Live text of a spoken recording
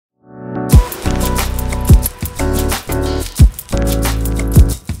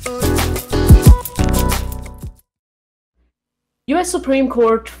US Supreme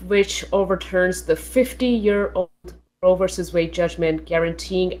Court, which overturns the 50-year-old Roe versus Wade judgment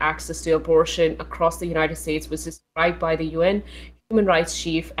guaranteeing access to abortion across the United States, was described by the UN Human Rights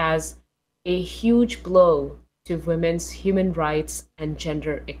Chief as a huge blow to women's human rights and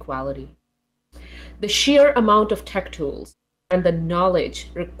gender equality. The sheer amount of tech tools and the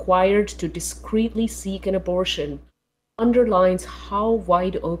knowledge required to discreetly seek an abortion underlines how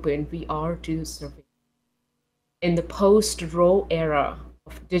wide open we are to surveillance. In the post-Roe era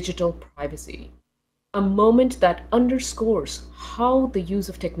of digital privacy, a moment that underscores how the use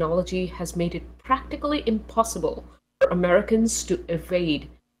of technology has made it practically impossible for Americans to evade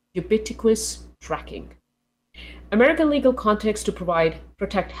ubiquitous tracking. American legal context to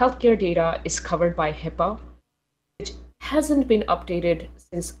protect healthcare data is covered by HIPAA, which hasn't been updated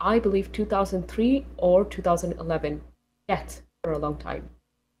since, I believe, 2003 or 2011, yet for a long time.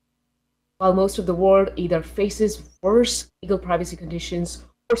 While most of the world either faces worse legal privacy conditions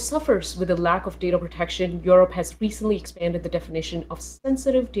or suffers with a lack of data protection, Europe has recently expanded the definition of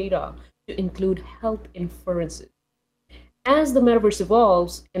sensitive data to include health inferences. As the metaverse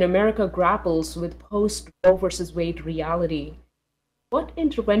evolves and America grapples with post-Roe versus Wade reality, what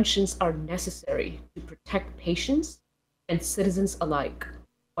interventions are necessary to protect patients and citizens alike?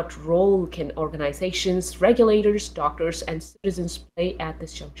 What role can organizations, regulators, doctors, and citizens play at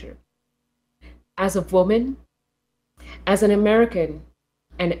this juncture? As a woman, as an American,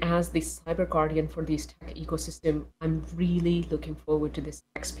 and as the cyber guardian for this tech ecosystem, I'm really looking forward to this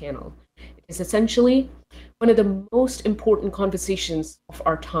next panel. It is essentially one of the most important conversations of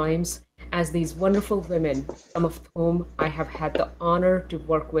our times, as these wonderful women, some of whom I have had the honor to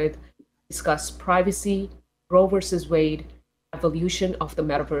work with, discuss privacy, Roe versus Wade, evolution of the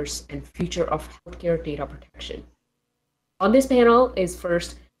metaverse, and future of healthcare data protection. On this panel is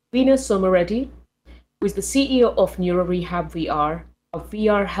first Veena Somareddy, who is the CEO of Neuro Rehab VR, a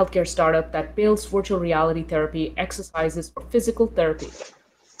VR healthcare startup that builds virtual reality therapy exercises for physical therapy.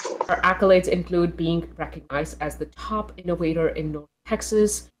 Her accolades include being recognized as the top innovator in North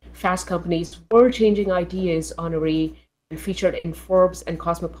Texas, Fast Company's World-Changing Ideas honoree, and featured in Forbes and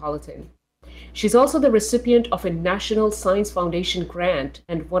Cosmopolitan. She's also the recipient of a National Science Foundation grant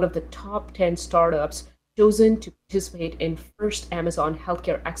and one of the top 10 startups chosen to participate in first Amazon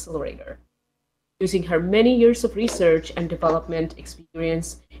Healthcare Accelerator. Using her many years of research and development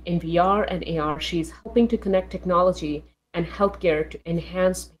experience in VR and AR, she's helping to connect technology and healthcare to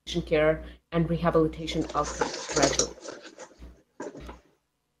enhance patient care and rehabilitation outcomes gradually.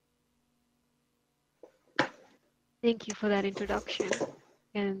 Thank you for that introduction,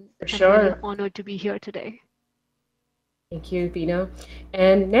 and Sure. I'm really honored to be here today. Thank you, Veena.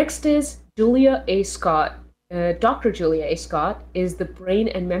 And next is Julia A. Scott. Dr. Julia A. Scott is the Brain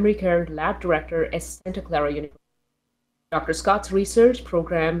and Memory Care Lab Director at Santa Clara University. Dr. Scott's research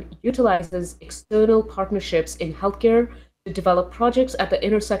program utilizes external partnerships in healthcare to develop projects at the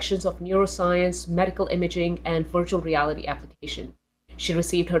intersections of neuroscience, medical imaging, and virtual reality application. She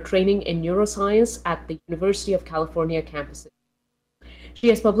received her training in neuroscience at the University of California campuses. She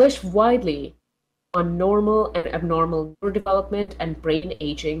has published widely on normal and abnormal neurodevelopment and brain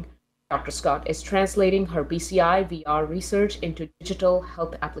aging. Dr. Scott is translating her BCI VR research into digital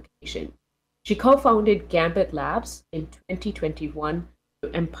health application. She co-founded Gambit Labs in 2021 to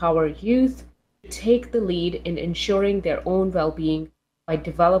empower youth to take the lead in ensuring their own well-being by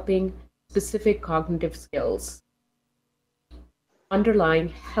developing specific cognitive skills underlying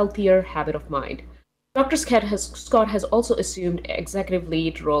healthier habit of mind. Dr. Scott has also assumed executive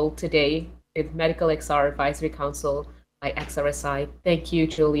lead role today with Medical XR Advisory Council by XRSI. Thank you,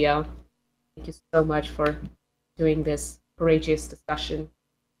 Julia. Thank you so much for doing this courageous discussion.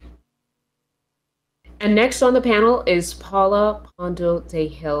 And next on the panel is Paula Pando de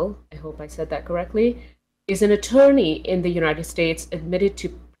Hill. I hope I said that correctly. Is an attorney in the United States, admitted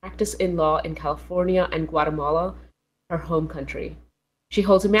to practice in law in California and Guatemala, her home country. She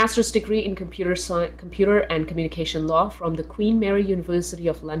holds a master's degree in computer and communication law from the Queen Mary University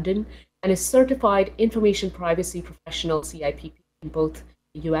of London and is certified information privacy professional CIPP in both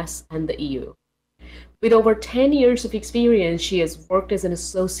the US and the EU. With over 10 years of experience, she has worked as an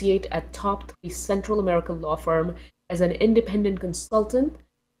associate at top 3 Central American law firm, as an independent consultant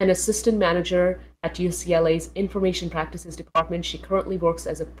and assistant manager at UCLA's Information Practices Department. She currently works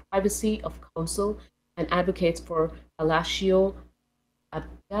as a privacy of counsel and advocates for Palacio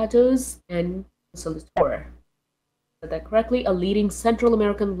Abogados and Consultor. Said that correctly? A leading Central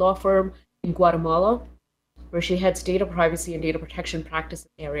American law firm in Guatemala, where she heads data privacy and data protection practice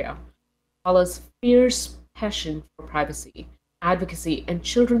area. Paula's fierce passion for privacy, advocacy, and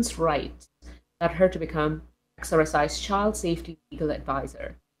children's rights led her to become XRSI's Child Safety Legal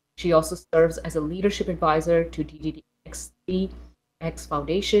Advisor. She also serves as a leadership advisor to DDDX3X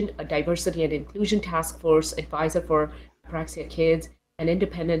Foundation, a diversity and inclusion task force advisor for apraxia kids, and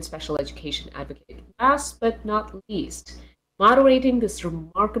independent special education advocate. Last but not least, moderating this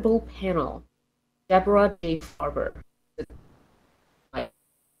remarkable panel, Deborah J. Farber,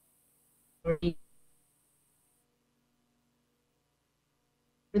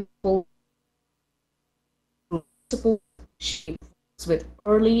 she works with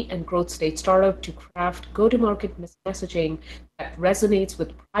early and growth stage startup to craft go-to-market messaging that resonates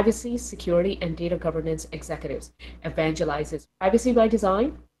with privacy, security, and data governance executives, evangelizes privacy by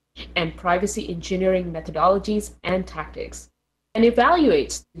design and privacy engineering methodologies and tactics, and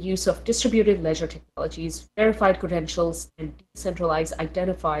evaluates the use of distributed ledger technologies, verified credentials, and decentralized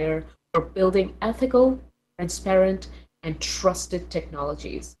identifier for building ethical, transparent, and trusted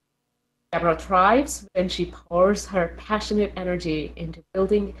technologies. Deborah thrives when she pours her passionate energy into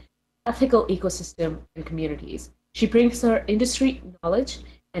building ethical ecosystem and communities. She brings her industry knowledge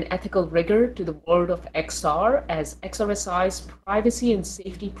and ethical rigor to the world of XR as XRSI's Privacy and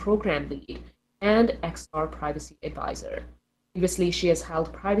Safety Program Lead and XR Privacy Advisor. Previously, she has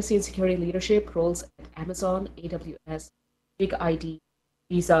held privacy and security leadership roles at Amazon, AWS, Big ID,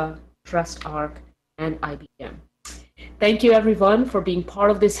 Visa, TrustArc, and IBM. Thank you, everyone, for being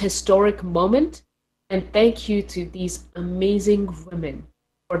part of this historic moment. And thank you to these amazing women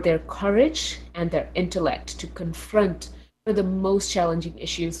for their courage and their intellect to confront one of the most challenging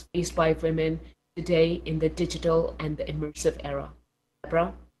issues faced by women today in the digital and the immersive era.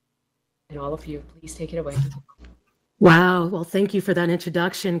 Deborah, and all of you, please take it away. Wow. Well, thank you for that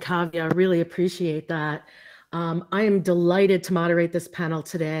introduction, Kavya. I really appreciate that. I am delighted to moderate this panel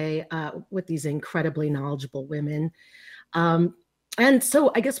today with these incredibly knowledgeable women. And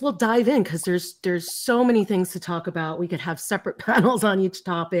so I guess we'll dive in because there's so many things to talk about. We could have separate panels on each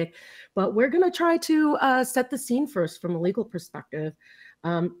topic, but we're going to try to set the scene first from a legal perspective.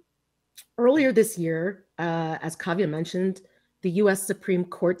 Earlier this year, as Kavya mentioned, the US Supreme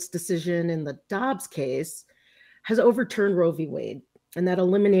Court's decision in the Dobbs case has overturned Roe v. Wade, and that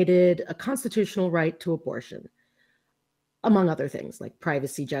eliminated a constitutional right to abortion, among other things like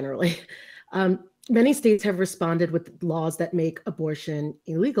privacy generally. Many states have responded with laws that make abortion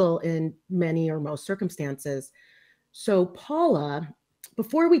illegal in many or most circumstances. So Paula,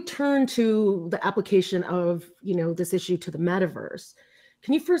 before we turn to the application of this issue to the metaverse,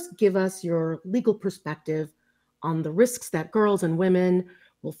 can you first give us your legal perspective on the risks that girls and women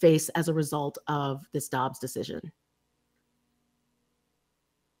will face as a result of this Dobbs decision?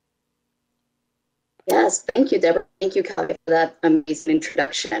 Yes, thank you, Deborah. Thank you, Kavya, for that amazing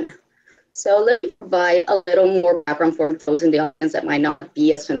introduction. So let me provide a little more background for those in the audience that might not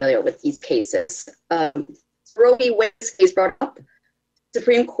be as familiar with these cases. Roe v. Wade's case brought up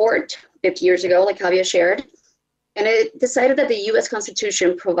Supreme Court 50 years ago, like Kavya shared, and it decided that the US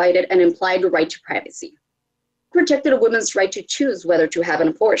Constitution provided an implied right to privacy, protected a woman's right to choose whether to have an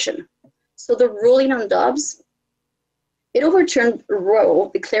abortion. So the ruling on Dobbs, it overturned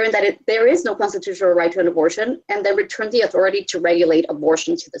Roe, declaring that there is no constitutional right to an abortion, and then returned the authority to regulate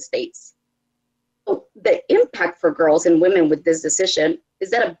abortion to the states. So the impact for girls and women with this decision is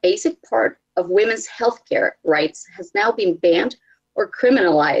that a basic part of women's healthcare rights has now been banned or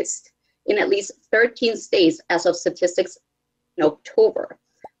criminalized in at least 13 states as of statistics in October,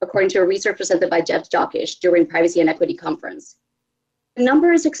 according to a research presented by Jeff Jockish during Privacy and Equity Conference. The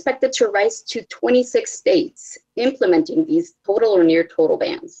number is expected to rise to 26 states implementing these total or near total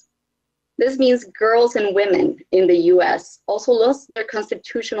bans. This means girls and women in the US also lost their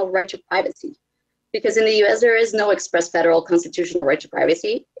constitutional right to privacy, because in the US there is no express federal constitutional right to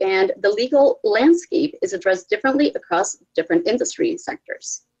privacy, and the legal landscape is addressed differently across different industry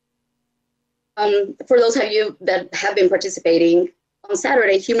sectors. For those of you that have been participating, on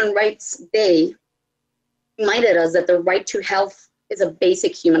Saturday, Human Rights Day reminded us that the right to health is a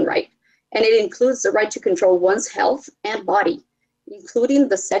basic human right, and it includes the right to control one's health and body, including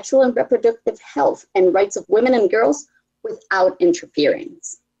the sexual and reproductive health and rights of women and girls without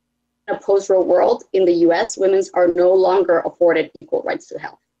interference. In a post-Roe world in the US, women are no longer afforded equal rights to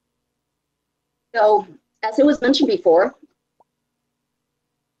health. So, as it was mentioned before,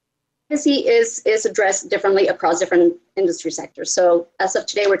 privacy is addressed differently across different industry sectors. So as of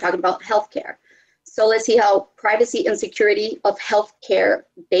today, we're talking about healthcare. So let's see how privacy and security of healthcare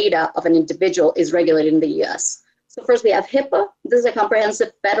data of an individual is regulated in the US. So first we have HIPAA. This is a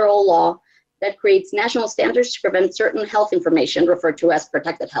comprehensive federal law that creates national standards to prevent certain health information, referred to as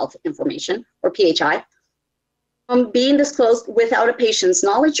protected health information, or PHI, from being disclosed without a patient's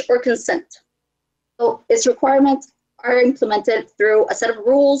knowledge or consent. So its requirements are implemented through a set of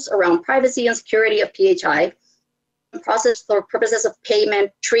rules around privacy and security of PHI, process for purposes of payment,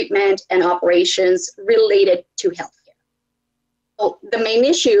 treatment, and operations related to healthcare. So the main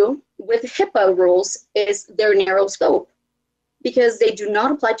issue with HIPAA rules is their narrow scope, because they do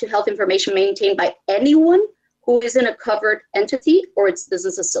not apply to health information maintained by anyone who isn't a covered entity or its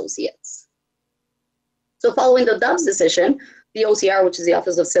business associates. So following the Dobbs decision, the OCR, which is the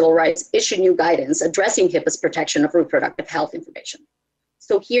Office of Civil Rights, issued new guidance addressing HIPAA's protection of reproductive health information.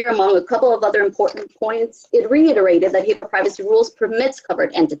 So here, among a couple of other important points, it reiterated that HIPAA privacy rules permits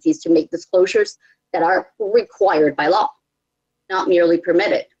covered entities to make disclosures that are required by law, not merely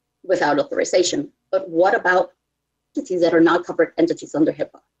permitted without authorization. But what about entities that are not covered entities under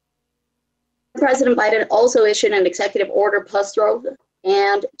HIPAA? President Biden also issued an executive order post-Roe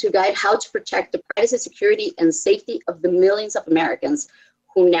and to guide how to protect the privacy, security, and safety of the millions of Americans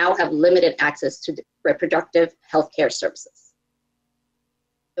who now have limited access to reproductive health care services.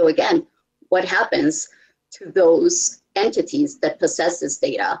 So again, what happens to those entities that possess this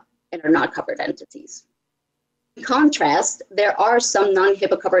data and are not covered entities? In contrast, there are some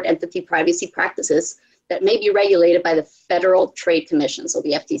non-HIPAA covered entity privacy practices that may be regulated by the Federal Trade Commission, so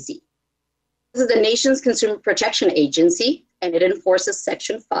the FTC. This is the nation's consumer protection agency, and it enforces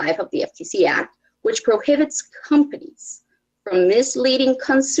Section 5 of the FTC Act, which prohibits companies from misleading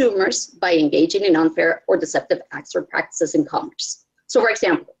consumers by engaging in unfair or deceptive acts or practices in commerce. So for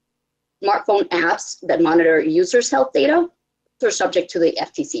example, smartphone apps that monitor users' health data are subject to the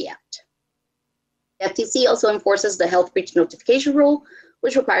FTC Act. The FTC also enforces the health breach notification rule,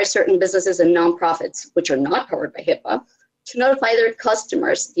 which requires certain businesses and nonprofits, which are not covered by HIPAA, to notify their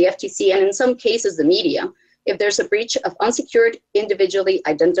customers, the FTC, and in some cases the media, if there's a breach of unsecured, individually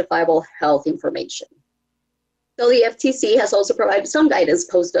identifiable health information. So the FTC has also provided some guidance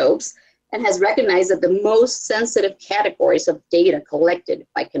post-Dobbs and has recognized that the most sensitive categories of data collected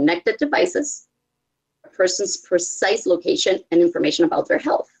by connected devices, a person's precise location and information about their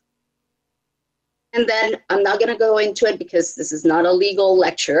health. And then I'm not going to go into it because this is not a legal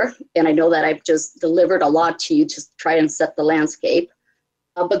lecture, and I know that I've just delivered a lot to you to try and set the landscape.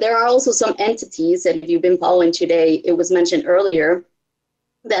 But there are also some entities that if you've been following today, it was mentioned earlier,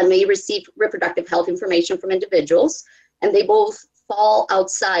 that may receive reproductive health information from individuals, and they both fall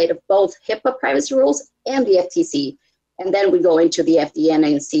outside of both HIPAA privacy rules and the FTC. And then we go into the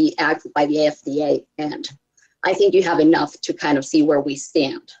FDNC Act by the FDA, and I think you have enough to kind of see where we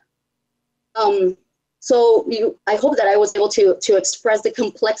stand. I hope that I was able to express the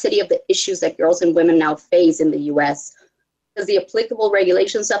complexity of the issues that girls and women now face in the US, because the applicable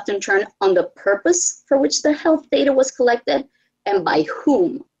regulations often turn on the purpose for which the health data was collected and by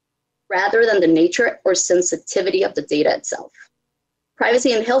whom, rather than the nature or sensitivity of the data itself.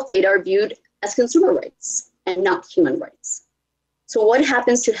 Privacy and health data are viewed as consumer rights and not human rights. So what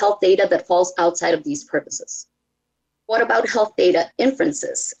happens to health data that falls outside of these purposes? What about health data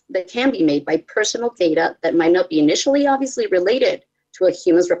inferences that can be made by personal data that might not be initially obviously related to a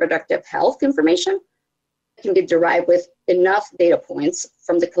human's reproductive health information? It can be derived with enough data points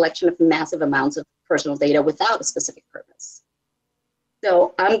from the collection of massive amounts of personal data without a specific purpose.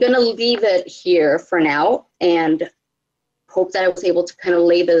 So I'm going to leave it here for now and hope that I was able to kind of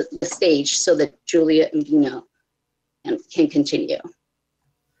lay the stage so that Julia and Veena can continue.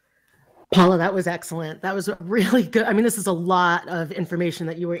 Paula, that was excellent. That was really good. I mean, this is a lot of information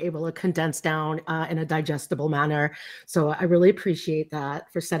that you were able to condense down in a digestible manner. So I really appreciate that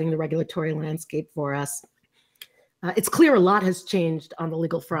for setting the regulatory landscape for us. It's clear a lot has changed on the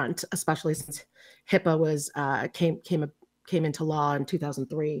legal front, especially since HIPAA was came into law in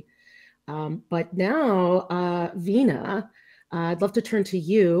 2003. But now, Veena, I'd love to turn to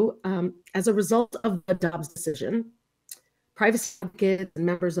you. As a result of the Dobbs decision, privacy advocates and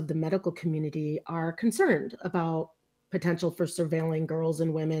members of the medical community are concerned about potential for surveilling girls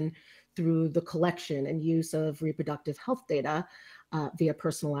and women through the collection and use of reproductive health data via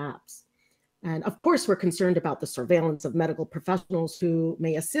personal apps. And of course, we're concerned about the surveillance of medical professionals who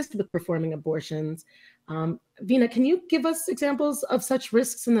may assist with performing abortions. Veena, can you give us examples of such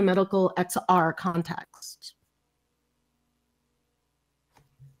risks in the medical XR context?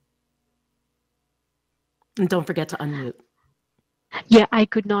 And don't forget to unmute. Yeah, I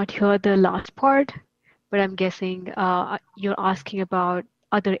could not hear the last part, but I'm guessing you're asking about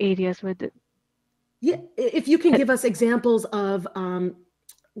other areas with it. Yeah, if you can give us examples of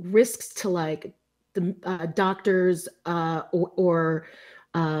risks to like the doctors or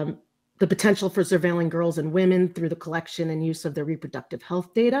the potential for surveilling girls and women through the collection and use of their reproductive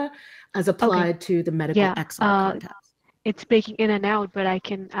health data as applied to the medical XR context. It's breaking in and out, but I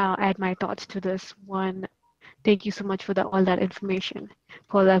can add my thoughts to this one. Thank you so much for all that information.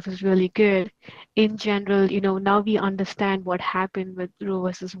 Paul, that was really good. In general, now we understand what happened with Roe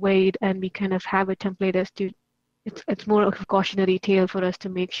versus Wade, and we kind of have a template as to it's more of a cautionary tale for us to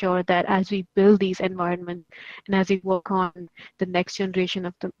make sure that as we build these environments and as we work on the next generation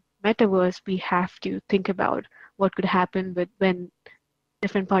of the metaverse, we have to think about what could happen when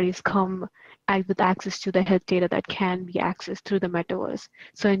different parties come with access to the health data that can be accessed through the metaverse.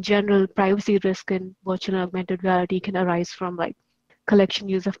 So in general, privacy risk in virtual and augmented reality can arise from like collection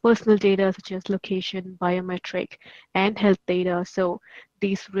use of personal data such as location, biometric, and health data. So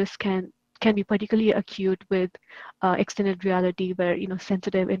these risks can be particularly acute with extended reality where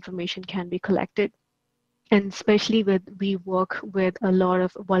sensitive information can be collected. And especially we work with a lot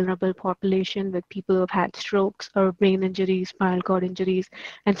of vulnerable population with people who have had strokes or brain injuries, spinal cord injuries,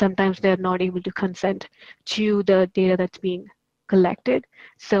 and sometimes they're not able to consent to the data that's being collected.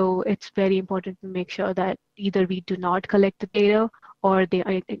 So it's very important to make sure that either we do not collect the data or they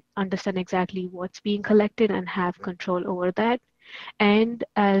understand exactly what's being collected and have control over that. And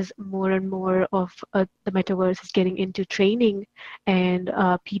as more and more of the metaverse is getting into training and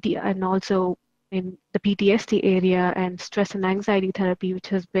PT, and also in the PTSD area and stress and anxiety therapy, which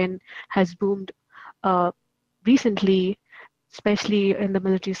has boomed recently, especially in the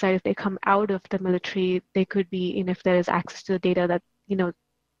military side. If they come out of the military, they could be, if there is access to the data that,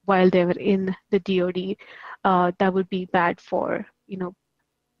 while they were in the DoD, that would be bad for,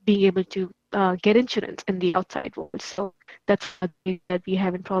 being able to get insurance in the outside world. So that's something that we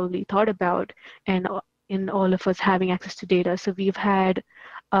haven't probably thought about, and in all of us having access to data. So we've had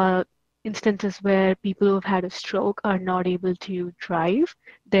instances where people who have had a stroke are not able to drive.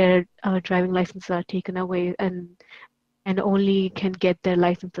 Their driving licenses are taken away and only can get their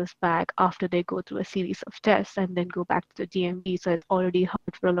licenses back after they go through a series of tests and then go back to the DMV. So it's already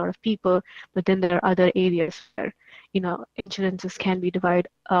hard for a lot of people. But then there are other areas where, insurances can be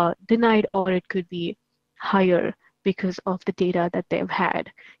denied, or it could be higher because of the data that they've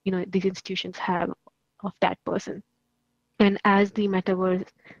had, these institutions have of that person. And as the metaverse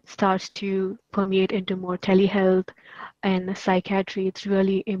starts to permeate into more telehealth and psychiatry, it's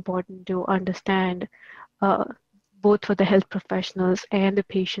really important to understand both for the health professionals and the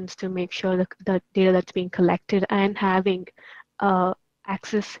patients to make sure that the data that's being collected and having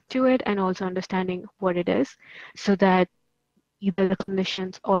access to it, and also understanding what it is, so that either the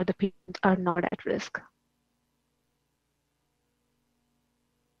clinicians or the patients are not at risk.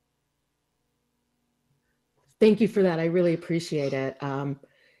 Thank you for that. I really appreciate it. And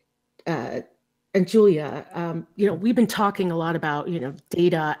Julia, we've been talking a lot about,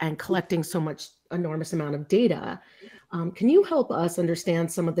 data and collecting so much enormous amount of data. Can you help us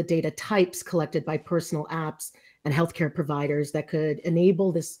understand some of the data types collected by personal apps and healthcare providers that could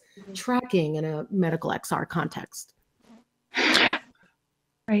enable this tracking in a medical XR context?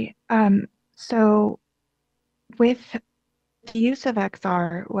 Right. So with the use of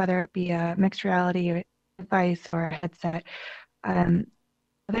XR, whether it be a mixed reality device or a headset,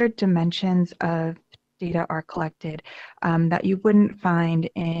 other dimensions of data are collected that you wouldn't find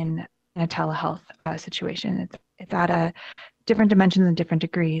in a telehealth situation. It's at a different dimensions and different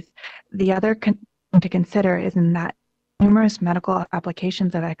degrees. The other to consider is in that numerous medical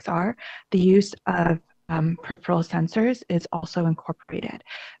applications of XR, the use of peripheral sensors is also incorporated.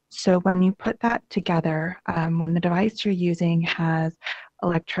 So when you put that together, when the device you're using has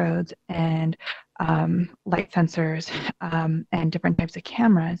electrodes and light sensors and different types of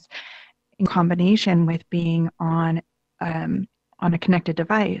cameras, in combination with being on a connected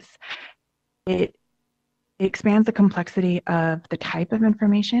device, it expands the complexity of the type of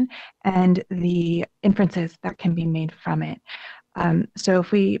information and the inferences that can be made from it. So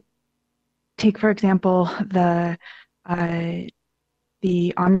if we take, for example, the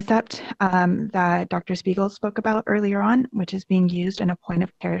Omnicept that Dr. Spiegel spoke about earlier on, which is being used in a point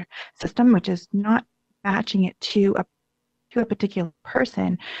of care system, which is not matching it to a particular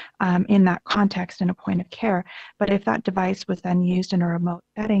person in that context in a point of care. But if that device was then used in a remote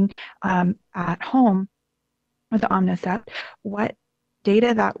setting at home with the Omnicept, what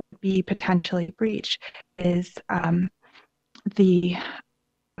data that would be potentially breached is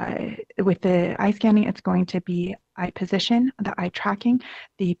with the eye scanning, it's going to be eye position, the eye tracking,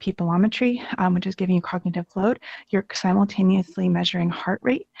 the pupillometry, which is giving you cognitive load. You're simultaneously measuring heart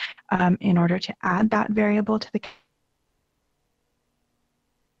rate in order to add that variable to the.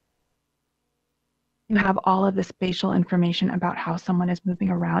 You have all of the spatial information about how someone is moving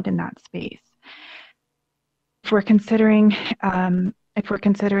around in that space. If we're considering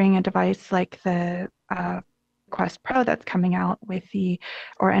a device like the Quest Pro that's coming out with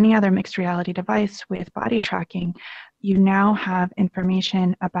or any other mixed reality device with body tracking, you now have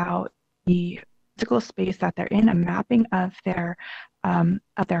information about the physical space that they're in, a mapping of their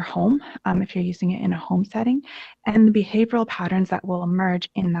home, if you're using it in a home setting, and the behavioral patterns that will emerge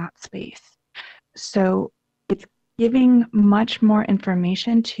in that space. So it's giving much more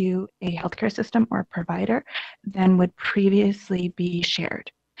information to a healthcare system or provider than would previously be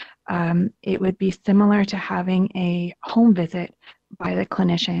shared. It would be similar to having a home visit by the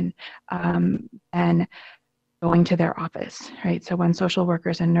clinician and going to their office, right? So when social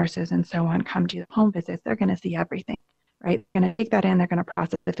workers and nurses and so on come to the home visits, they're going to see everything, right? They're going to take that in, they're going to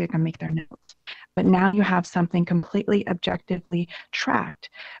process it, they're going to make their notes. But now you have something completely objectively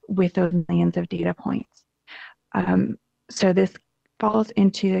tracked with those millions of data points. So this falls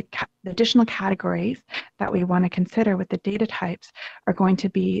into the additional categories that we want to consider with the data types are going to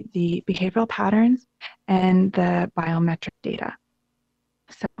be the behavioral patterns and the biometric data.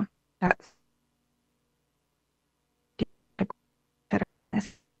 So that's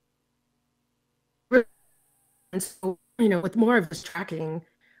and so, with more of this tracking,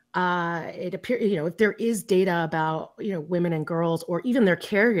 it appears, if there is data about, women and girls or even their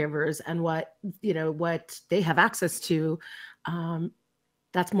caregivers and what they have access to,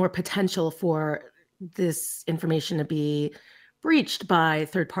 that's more potential for this information to be breached by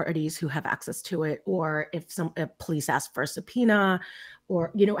third parties who have access to it, or if police ask for a subpoena,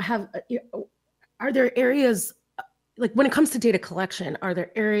 or are there areas, like when it comes to data collection, are there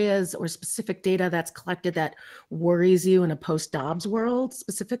areas or specific data that's collected that worries you in a post-Dobbs world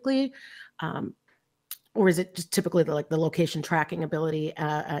specifically? Or is it just typically the location tracking ability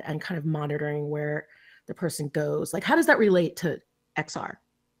and kind of monitoring where the person goes? Like, how does that relate to XR?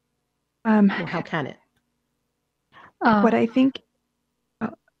 Or how can it? What I think,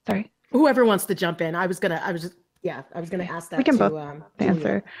 sorry. Whoever wants to jump in. I was gonna ask that we can to both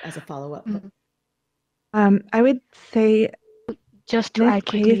answer as a follow-up. I would say, just to add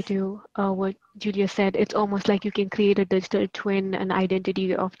quickly to what Julia said, it's almost like you can create a digital twin, an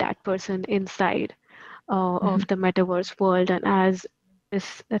identity of that person inside of the metaverse world. And as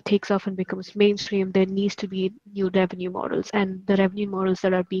this takes off and becomes mainstream, there needs to be new revenue models. And the revenue models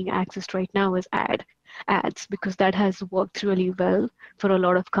that are being accessed right now is ads, because that has worked really well for a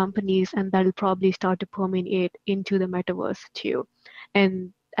lot of companies, and that'll probably start to permeate into the metaverse too.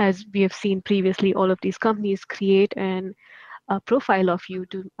 And as we have seen previously, all of these companies create a profile of you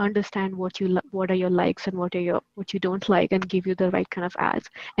to understand what are your likes and what you don't like, and give you the right kind of ads.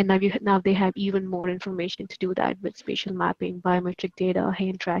 And now they have even more information to do that with spatial mapping, biometric data,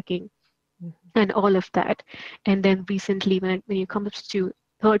 hand tracking, and all of that. And then recently, when it comes to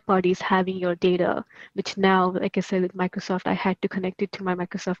third parties having your data, which now, like I said, with Microsoft, I had to connect it to my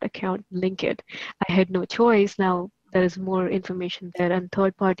Microsoft account, link it. I had no choice. Now there is more information there, and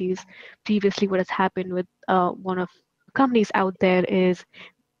third parties. Previously, what has happened with one of the companies out there is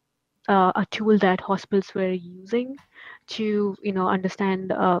a tool that hospitals were using to,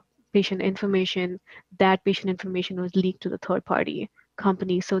 understand patient information. That patient information was leaked to the third party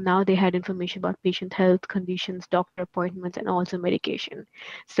company. So now they had information about patient health conditions, doctor appointments, and also medication.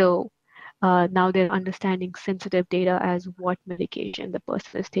 So now they're understanding sensitive data as what medication the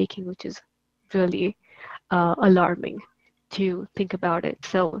person is taking, which is really alarming to think about it.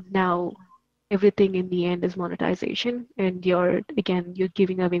 So now everything in the end is monetization, and you're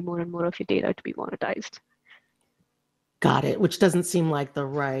giving away more and more of your data to be monetized. Got it. Which doesn't seem like the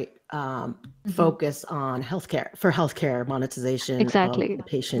right focus on healthcare monetization. Exactly. Of the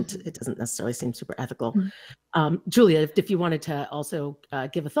patient. It doesn't necessarily seem super ethical. Julia, if you wanted to also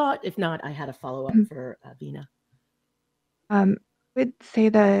give a thought. If not, I had a follow-up for Veena. I would say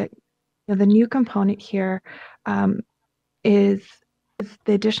that the new component here is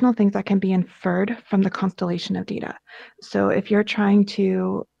the additional things that can be inferred from the constellation of data. So if you're trying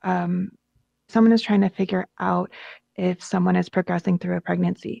to, someone is trying to figure out if someone is progressing through a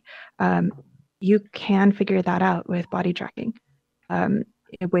pregnancy, you can figure that out with body tracking.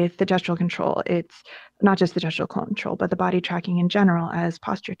 With the gestural control, it's not just the gestural control, but the body tracking in general as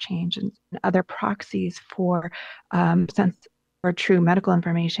posture change and other proxies for true medical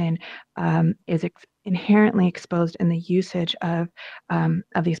information is inherently exposed in the usage of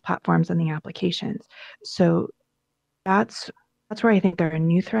these platforms and the applications. So that's where I think there are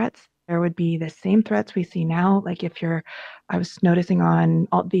new threats. There would be the same threats we see now. Like I was noticing on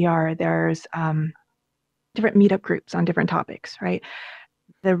Alt VR, there's different meetup groups on different topics, right?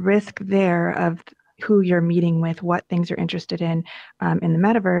 The risk there of who you're meeting with, what things you're interested in the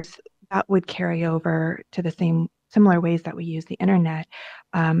metaverse, that would carry over to the similar ways that we use the internet.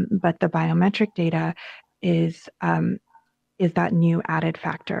 But the biometric data is that new added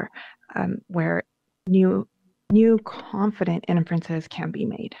factor where new confident inferences can be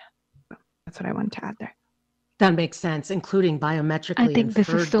made. That's what I wanted to add there. That makes sense, including biometrically I think this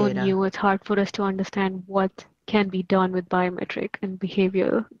is inferred so data. new. It's hard for us to understand what can be done with biometric and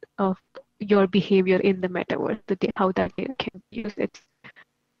behavior of your behavior in the metaverse, how that data can be used. It's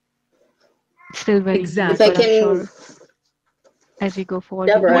still very Exactly. new, If I but I'm can, sure as we go forward,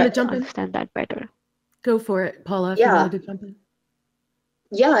 Deborah, we wanna will jump in? understand that better. Go for it, Paula, if you Yeah. wanted to jump in.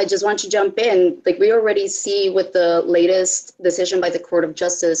 Yeah, I just want to jump in. Like we already see with the latest decision by the Court of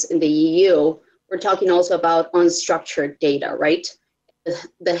Justice in the EU, we're talking also about unstructured data, right?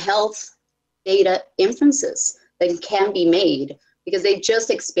 The health data inferences that can be made because they just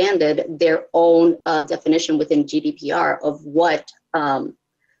expanded their own definition within GDPR of what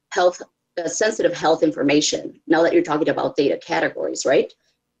sensitive health information, now that you're talking about data categories, right?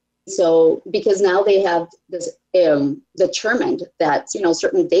 So because now they have this determined that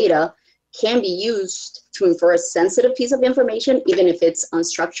certain data can be used to infer a sensitive piece of information, even if it's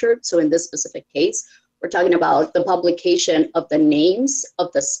unstructured. So in this specific case, we're talking about the publication of the names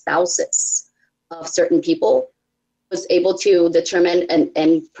of the spouses of certain people was able to determine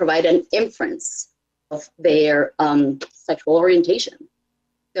and provide an inference of their sexual orientation.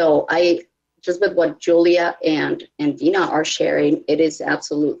 So just with what Julia and Veena are sharing, it is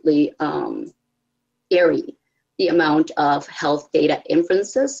absolutely scary, the amount of health data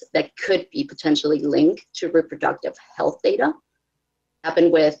inferences that could be potentially linked to reproductive health data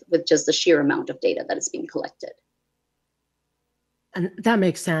happen with just the sheer amount of data that is being collected. And that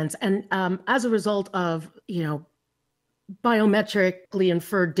makes sense. And as a result of, biometrically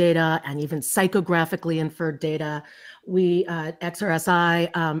inferred data and even psychographically inferred data, we at XRSI,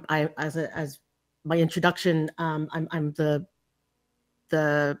 as my introduction, I'm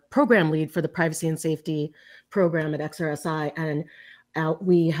the program lead for the privacy and safety program at XRSI, and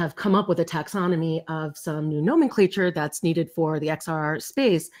we have come up with a taxonomy of some new nomenclature that's needed for the XR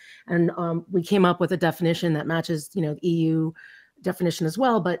space, and we came up with a definition that matches, the EU definition as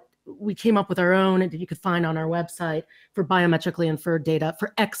well, but we came up with our own that you could find on our website for biometrically inferred data.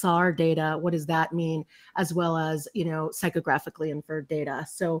 For XR data, what does that mean? As well as, psychographically inferred data.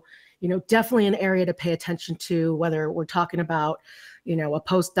 So, definitely an area to pay attention to, whether we're talking about, a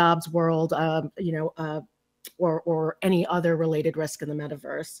post-Dobbs world, or any other related risk in the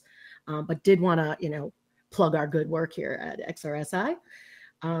metaverse. But did want to, plug our good work here at XRSI.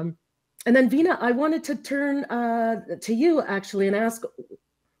 And then Veena, I wanted to turn to you actually and ask,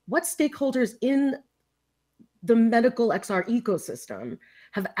 what stakeholders in the medical XR ecosystem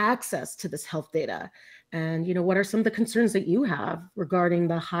have access to this health data? And, what are some of the concerns that you have regarding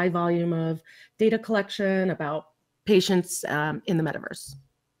the high volume of data collection about patients in the metaverse?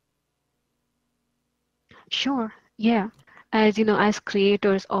 Sure, yeah. As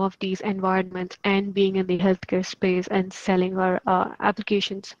creators of these environments and being in the healthcare space and selling our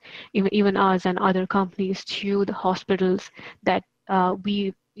applications, even us and other companies to the hospitals, that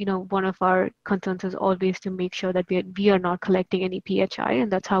one of our concerns is always to make sure that we are not collecting any PHI,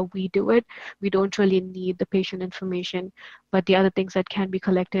 and that's how we do it. We don't really need the patient information, but the other things that can be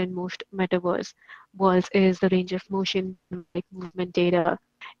collected in most metaverse worlds is the range of motion, like movement data,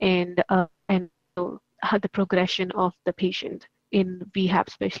 and how the progression of the patient in rehab,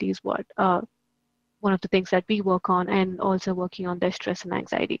 especially, is what one of the things that we work on, and also working on their stress and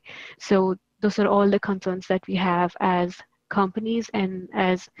anxiety. So those are all the concerns that we have as companies, and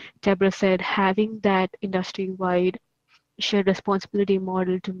as Deborah said, having that industry-wide shared responsibility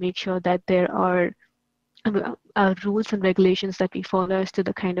model to make sure that there are rules and regulations that we follow as to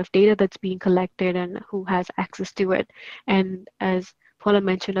the kind of data that's being collected and who has access to it. And as Paula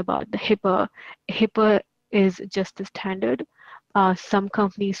mentioned about the HIPAA is just the standard. Some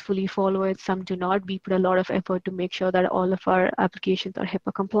companies fully follow it, some do not. We put a lot of effort to make sure that all of our applications are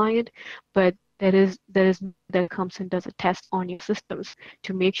HIPAA compliant, but there comes and does a test on your systems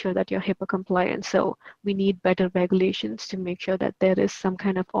to make sure that you're HIPAA compliant. So we need better regulations to make sure that there is some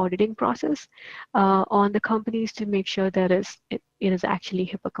kind of auditing process on the companies to make sure that it is actually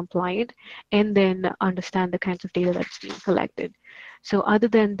HIPAA compliant, and then understand the kinds of data that's being collected. So other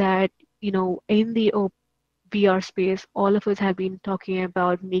than that, in the VR space, all of us have been talking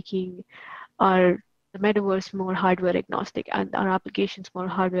about making the metaverse more hardware agnostic and our applications more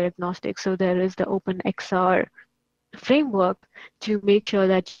hardware agnostic. So there is the open XR framework to make sure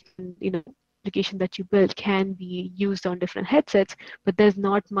that application that you build can be used on different headsets, but there's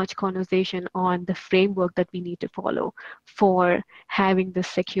not much conversation on the framework that we need to follow for having the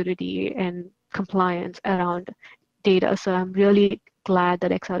security and compliance around data. So I'm really glad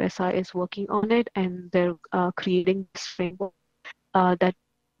that XRSI is working on it, and they're creating this framework that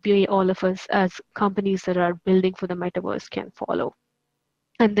we, all of us as companies that are building for the metaverse, can follow.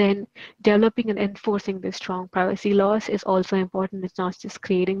 And then developing and enforcing the strong privacy laws is also important. It's not just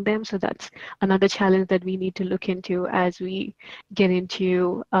creating them. So that's another challenge that we need to look into as we get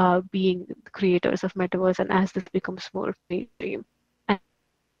into being creators of metaverse and as this becomes more mainstream. And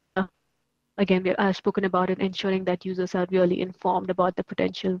again, I've spoken about it, ensuring that users are really informed about the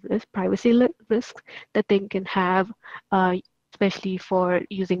potential privacy risks that they can have, especially for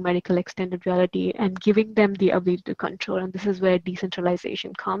using medical extended reality, and giving them the ability to control. And this is where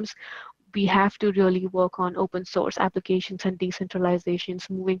decentralization comes. We have to really work on open source applications and decentralizations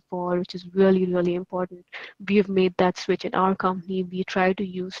moving forward, which is really, really important. We have made that switch in our company. We try to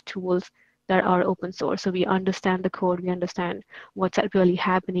use tools that are open source. So we understand the code, we understand what's really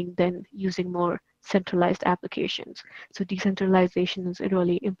happening, then using more centralized applications. So decentralization is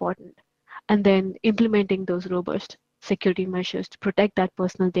really important. And then implementing those robust security measures to protect that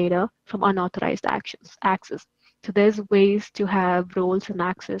personal data from unauthorized access. So there's ways to have roles and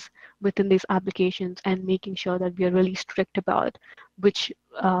access within these applications, and making sure that we are really strict about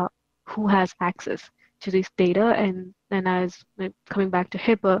who has access to this data. And then, as coming back to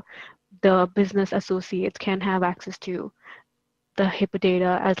HIPAA, the business associates can have access to the HIPAA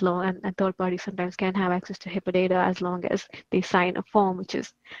data as long, and third parties sometimes can have access to HIPAA data as long as they sign a form, which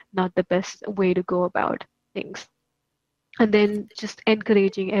is not the best way to go about things. And then just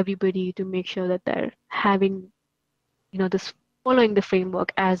encouraging everybody to make sure that they're having, this following the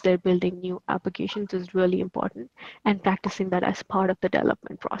framework as they're building new applications is really important, and practicing that as part of the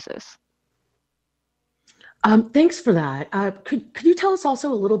development process. Thanks for that. Could you tell us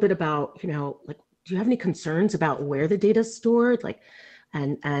also a little bit about, like, do you have any concerns about where the data is stored, like,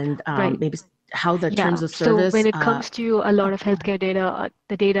 and Right. maybe how the terms of service? So when it comes to a lot of healthcare data,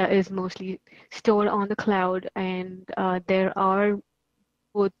 the data is mostly stored on the cloud, and there are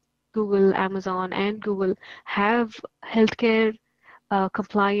both Google, Amazon, and Google have healthcare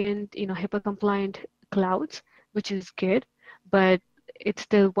compliant, HIPAA compliant clouds, which is good, but it's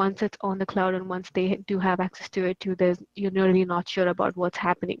still, once it's on the cloud and once they do have access to it too, you're really not sure about what's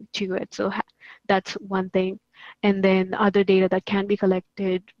happening to it. So that's one thing. And then other data that can be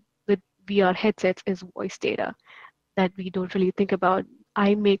collected with VR headsets is voice data that we don't really think about.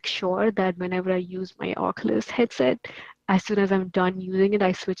 I make sure that whenever I use my Oculus headset, as soon as I'm done using it,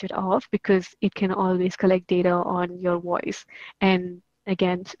 I switch it off, because it can always collect data on your voice, and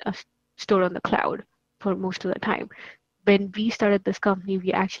again, store on the cloud for most of the time. When we started this company,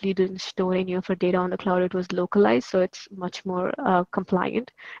 we actually didn't store any of our data on the cloud. It was localized, so it's much more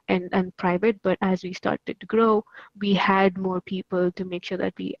compliant and private. But as we started to grow, we had more people to make sure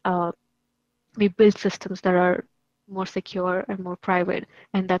that we built systems that are more secure and more private,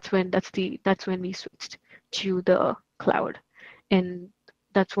 and that's when we switched to the cloud. And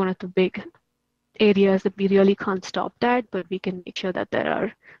that's one of the big areas that we really can't stop that, but we can make sure that there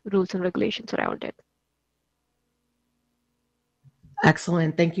are rules and regulations around it.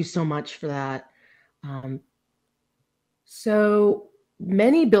 Excellent. Thank you so much for that. So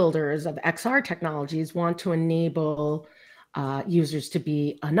many builders of XR technologies want to enable users to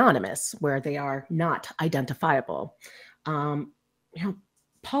be anonymous where they are not identifiable.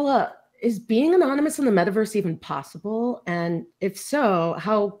 Paula, is being anonymous in the metaverse even possible? And if so,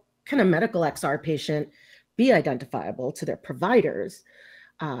 how can a medical XR patient be identifiable to their providers,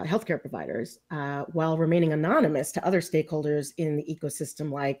 healthcare providers, while remaining anonymous to other stakeholders in the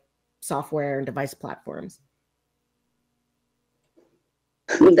ecosystem, like software and device platforms?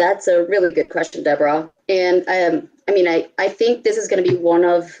 That's a really good question, Deborah. And I think this is going to be one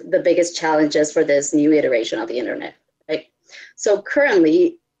of the biggest challenges for this new iteration of the internet, right? So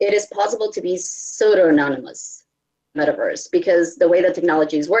currently, it is possible to be pseudo-anonymous metaverse, because the way the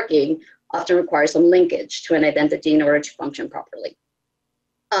technology is working often requires some linkage to an identity in order to function properly.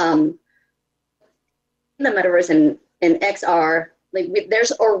 In the metaverse and XR,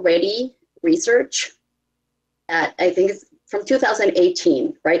 there's already research that I think is from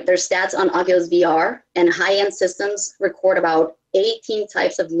 2018, right? There's stats on Oculus VR, and high-end systems record about 18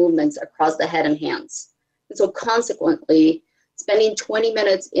 types of movements across the head and hands. And so consequently, spending 20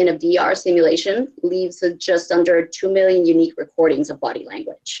 minutes in a VR simulation leaves just under 2 million unique recordings of body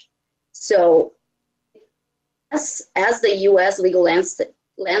language. So as the US legal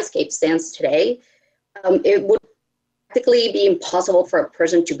landscape stands today, it would practically be impossible for a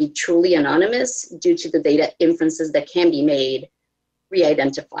person to be truly anonymous due to the data inferences that can be made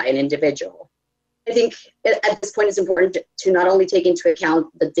re-identify an individual. I think at this point it's important to not only take into account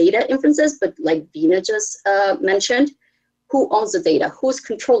the data inferences, but like Veena just mentioned, who owns the data, who's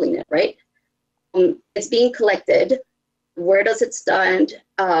controlling it, right? It's being collected. Where does it stand?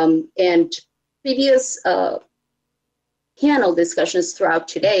 And previous panel discussions throughout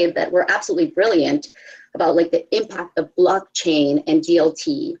today that were absolutely brilliant about like the impact of blockchain and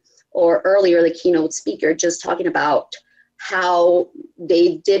DLT, or earlier the keynote speaker just talking about how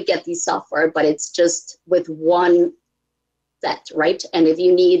they did get these software, but it's just with one set, right? And if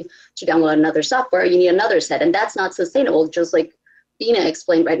you need to download another software, you need another set, and that's not sustainable. Just like Veena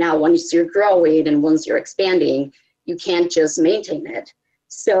explained right now, once you're growing and once you're expanding, you can't just maintain it.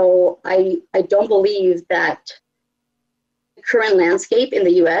 So I don't believe that the current landscape in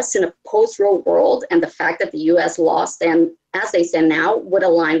the US in a post-Roe world and the fact that the US laws stand as they stand now would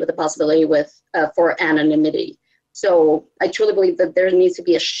align with the possibility with for anonymity. So I truly believe that there needs to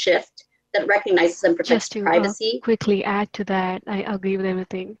be a shift that recognizes and protects Just to privacy. quickly add to that, I agree with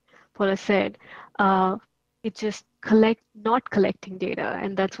everything Paula said. It's just not collecting data,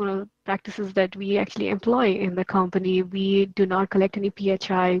 and that's one of the practices that we actually employ in the company. We do not collect any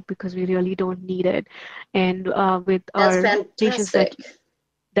PHI because we really don't need it. And with That's our patients fantastic.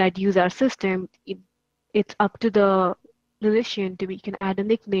 that use our system, it's up to the clinician we can add a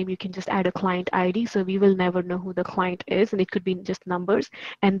nickname, you can just add a client ID, so we will never know who the client is, and it could be just numbers,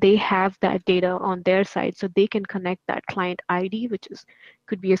 and they have that data on their side, so they can connect that client ID, which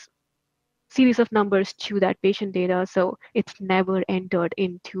could be a series of numbers, to that patient data, so it's never entered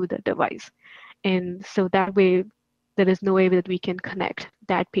into the device. And so that way, there is no way that we can connect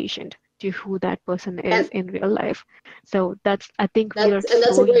that patient to who that person is in real life. So I think we are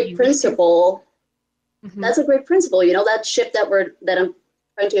that's so a great used principle. to. That's a great principle. You know, that shift that I'm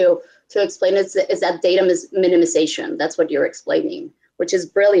trying to explain is that data minimization. That's what you're explaining, which is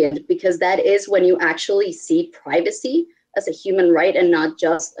brilliant, because that is when you actually see privacy as a human right and not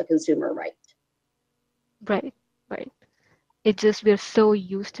just a consumer right. Right. It just, we're so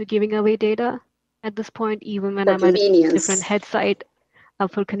used to giving away data at this point. Even when For I'm at a convenience. different head site,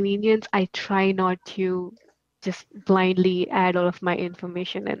 for convenience, I try not to just blindly add all of my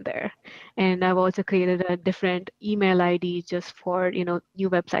information in there. And I've also created a different email ID just for, new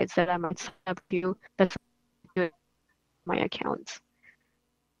websites that I might sign up to. That's my accounts.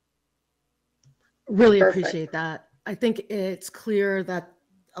 Really Perfect. appreciate that. I think it's clear that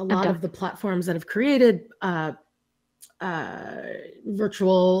a I'm lot done. of the platforms that have created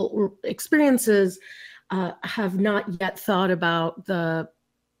virtual experiences have not yet thought about the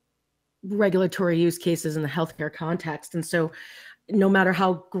regulatory use cases in the healthcare context. And so no matter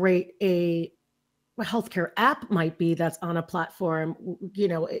how great a healthcare app might be that's on a platform,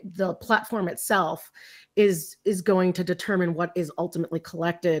 the platform itself is going to determine what is ultimately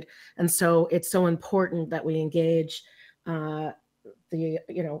collected. And so it's so important that we engage the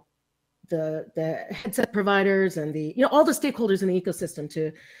headset providers and all the stakeholders in the ecosystem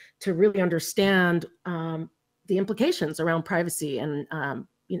to really understand the implications around privacy and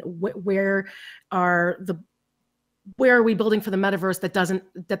where are we building for the metaverse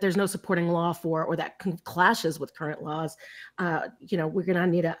that there's no supporting law for, or that clashes with current laws. We're going to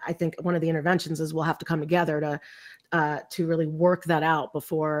need I think one of the interventions is we'll have to come together to really work that out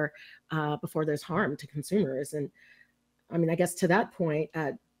before there's harm to consumers. And I mean, I guess to that point,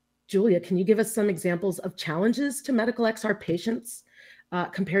 Julia, can you give us some examples of challenges to medical XR patients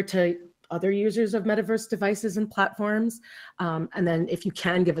compared to other users of metaverse devices and platforms? And then if you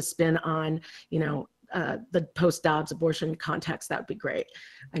can give a spin on, the post-Dobbs abortion context, that would be great.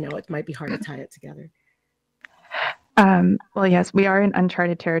 I know it might be hard to tie it together. Well, yes, we are in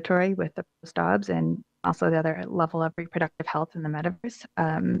uncharted territory with the post-Dobbs, and also the other level of reproductive health in the metaverse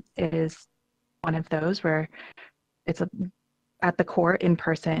is one of those where it's at the core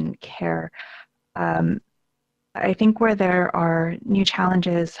in-person care. I think where there are new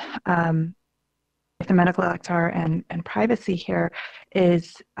challenges with the medical XR and privacy here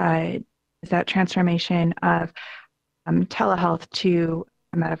is that transformation of telehealth to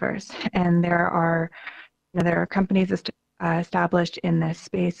a metaverse. And there are companies established in this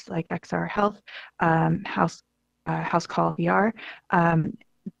space like XR Health, House Call VR,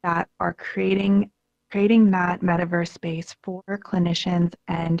 that are creating that metaverse space for clinicians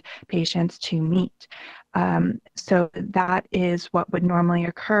and patients to meet. So that is what would normally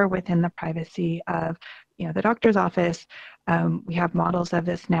occur within the privacy of the doctor's office. We have models of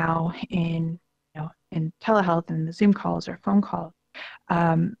this now in telehealth and the Zoom calls or phone calls.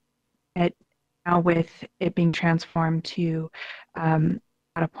 Now with it being transformed to at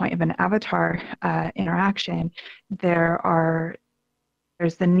a point of an avatar interaction, there's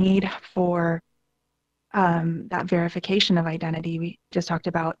the need for that verification of identity. We just talked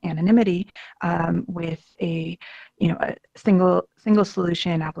about anonymity with a single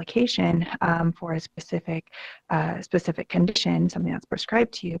solution application for a specific condition, something that's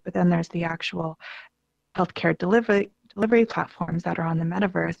prescribed to you. But then there's the actual healthcare delivery platforms that are on the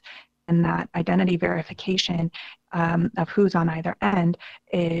metaverse, and that identity verification of who's on either end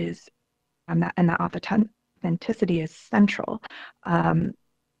is that authenticity is central.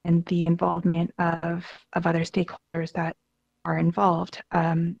 And the involvement of other stakeholders that are involved,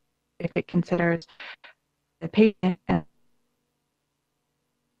 if it considers the patient and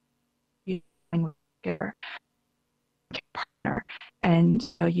partner. And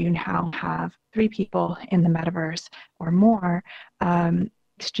so you now have 3 people in the metaverse or more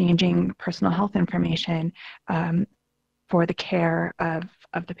exchanging personal health information for the care of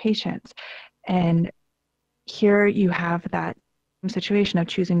the patients. And here you have that situation of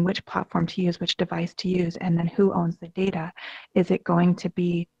choosing which platform to use, which device to use, and then who owns the data. Is it going to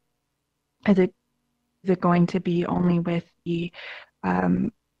be only with the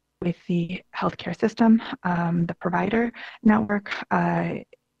healthcare system, the provider network?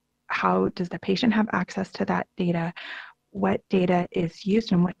 How does the patient have access to that data? What data is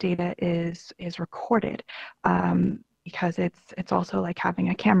used and what data is recorded? Because it's also like having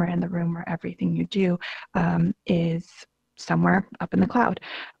a camera in the room where everything you do is somewhere up in the cloud.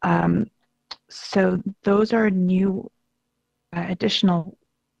 So those are new additional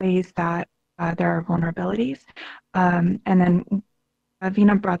ways that there are vulnerabilities. And then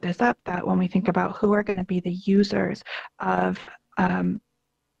Veena brought this up, that when we think about who are going to be the users of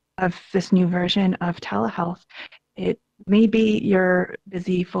this new version of telehealth, it may be your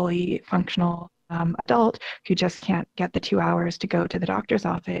busy, fully functional adult who just can't get the 2 hours to go to the doctor's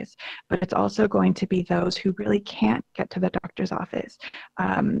office, but it's also going to be those who really can't get to the doctor's office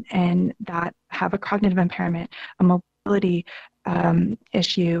and that have a cognitive impairment, a mobility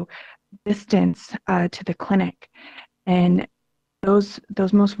issue, distance to the clinic. And those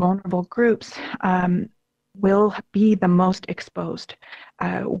most vulnerable groups will be the most exposed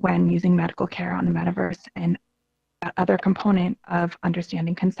when using medical care on the metaverse, and that other component of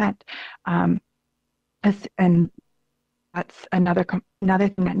understanding consent. And that's another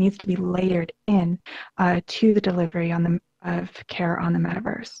thing that needs to be layered in to the delivery of care on the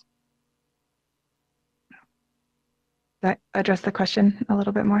metaverse. That address the question a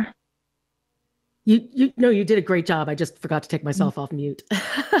little bit more? You did a great job. I just forgot to take myself off mute.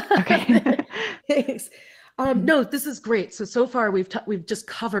 Okay. Thanks. No, this is great. So far we've just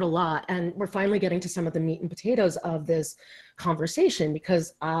covered a lot, and we're finally getting to some of the meat and potatoes of this conversation,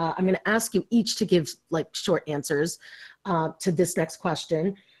 because I'm going to ask you each to give like short answers to this next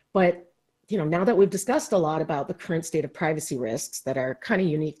question. But now that we've discussed a lot about the current state of privacy risks that are kind of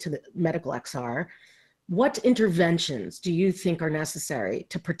unique to the medical XR, what interventions do you think are necessary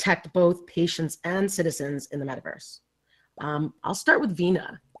to protect both patients and citizens in the metaverse? I'll start with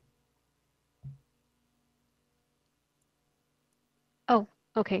Veena. Oh,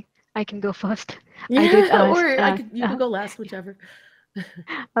 okay. I can go first. Yeah, I did ask, or you can go last, whichever.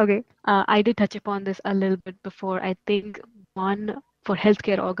 okay. I did touch upon this a little bit before. I think one, for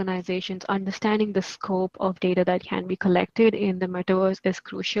healthcare organizations, understanding the scope of data that can be collected in the metaverse is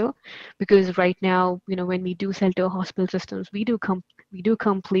crucial, because right now, when we do sell to hospital systems, we do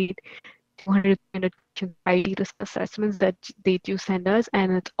complete 200 ID risk assessments that they do send us,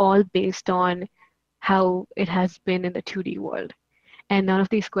 and it's all based on how it has been in the 2D world. And none of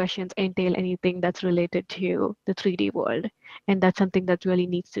these questions entail anything that's related to the 3D world. And that's something that really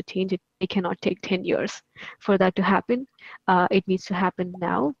needs to change. It cannot take 10 years for that to happen. It needs to happen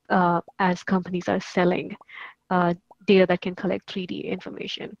now as companies are selling data that can collect 3D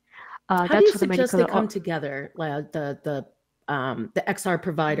information. How do you suggest they come together, like the XR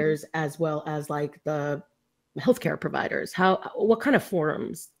providers as well as like the healthcare providers? What kind of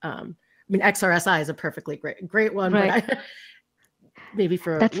forums? I mean, XRSI is a perfectly great one, right. But maybe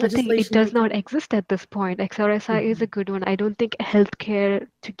for that's the thing, it does not exist at this point. XRSI is a good one. I don't think healthcare,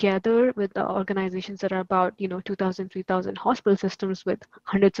 together with the organizations that are about 2,000, 3,000 hospital systems with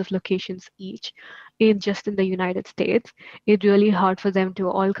hundreds of locations each just in the United States, it's really hard for them to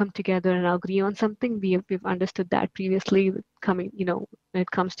all come together and agree on something. We've understood that previously, when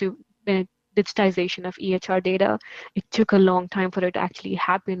it comes to digitization of EHR data, it took a long time for it to actually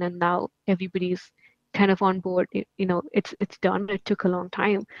happen, and now everybody's kind of on board. It's done. It took a long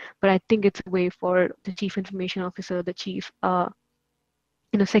time, but I think it's a way for the chief information officer, the chief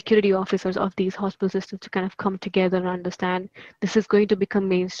security officers of these hospital systems to kind of come together and understand this is going to become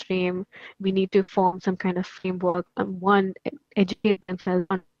mainstream. We need to form some kind of framework and educate themselves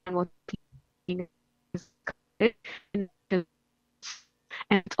on what is it. And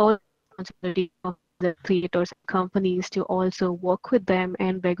it's all responsibility of the creators and companies to also work with them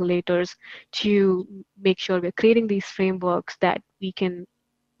and regulators to make sure we're creating these frameworks that we can,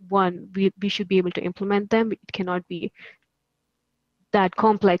 one, we should be able to implement them. It cannot be that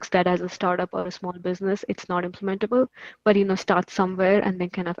complex that as a startup or a small business it's not implementable, but start somewhere and then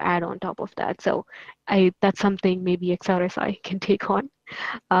kind of add on top of that. So that's something maybe XRSI can take on,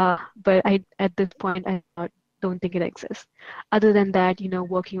 but at this point don't think it exists. Other than that,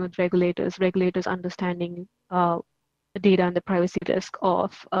 working with regulators understanding the data and the privacy risk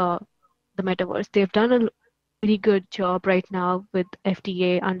of the metaverse. They've done a pretty good job right now with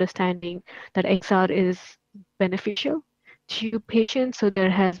FDA understanding that XR is beneficial to patients. So there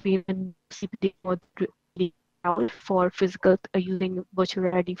has been a CPD really out for physical using virtual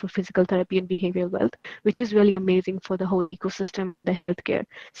reality for physical therapy and behavioral health, which is really amazing for the whole ecosystem, the healthcare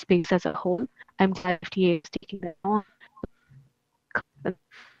space as a whole. I'm glad FDA is taking that on.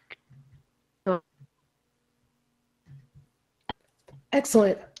 So,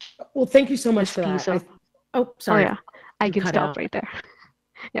 Excellent. Well, thank you so much for that. sorry. Oh, yeah, I can stop right there.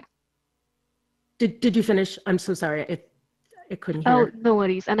 Yeah. Did you finish? I'm so sorry. I couldn't hear. Oh, no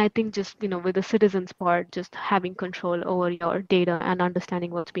worries. And I think just, with the citizens part, just having control over your data and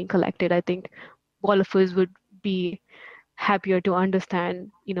understanding what's being collected, I think all of us would be happier to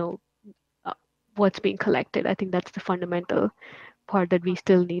understand, what's being collected. I think that's the fundamental part that we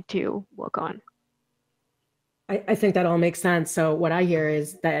still need to work on. I think that all makes sense. So what I hear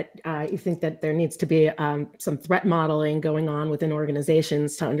is that you think that there needs to be some threat modeling going on within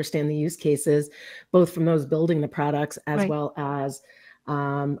organizations to understand the use cases, both from those building the products as well as,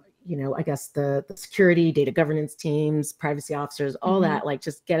 I guess the security, data governance teams, privacy officers, all that, like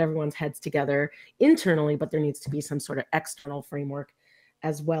just get everyone's heads together internally, but there needs to be some sort of external framework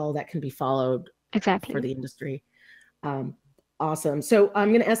as well that can be followed for the industry. Awesome. So I'm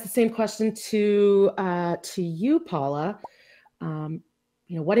going to ask the same question to you, Paula.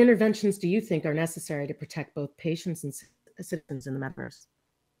 What interventions do you think are necessary to protect both patients and citizens in the metaverse?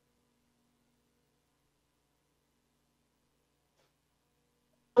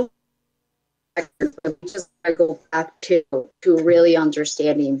 Just go back to really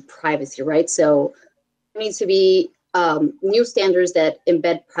understanding privacy, right? So there needs to be new standards that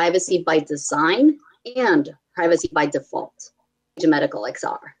embed privacy by design and privacy by default to medical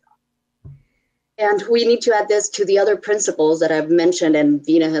XR. And we need to add this to the other principles that I've mentioned and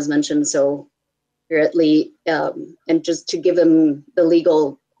Veena has mentioned so accurately, and just to give them the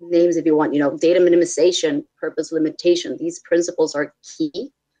legal names if you want, data minimization, purpose limitation. These principles are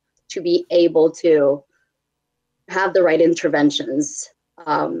key to be able to have the right interventions.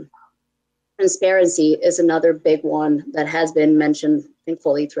 Transparency is another big one that has been mentioned,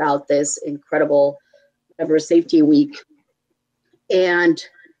 thankfully, throughout this incredible Metaverse Safety Week. And,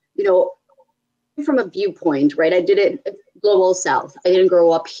 from a viewpoint, right? I did it global South. I didn't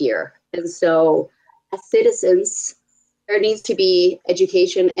grow up here. And so as citizens, there needs to be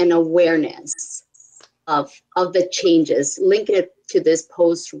education and awareness of the changes, linking it to this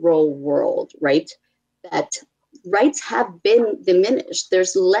post-Roe world, right? That rights have been diminished.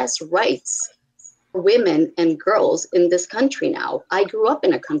 There's less rights for women and girls in this country now. I grew up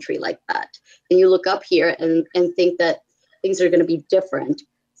in a country like that. And you look up here and think that things are going to be different.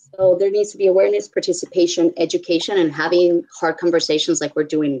 So there needs to be awareness, participation, education, and having hard conversations like we're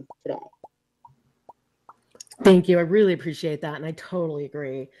doing today. Thank you. I really appreciate that. And I totally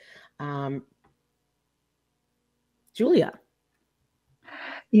agree. Julia.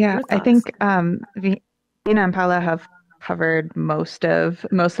 Yeah, I think Veena and Paula have covered most of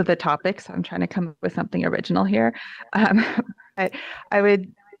the topics. I'm trying to come up with something original here. But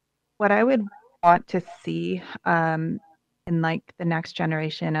what I would want to see in like the next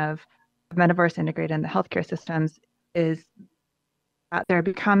generation of metaverse integrated in the healthcare systems is that there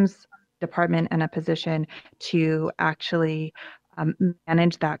becomes a department and a position to actually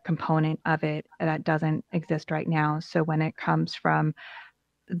manage that component of it that doesn't exist right now. So when it comes from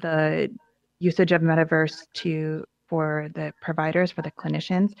the usage of metaverse for the providers, for the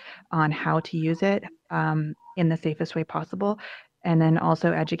clinicians on how to use it in the safest way possible, and then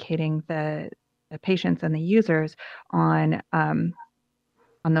also educating the patients and the users on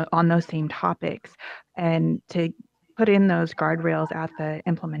those same topics, and to put in those guardrails at the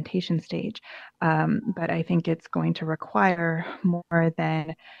implementation stage. But I think it's going to require more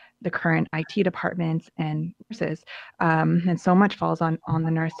than the current IT departments and nurses. And so much falls on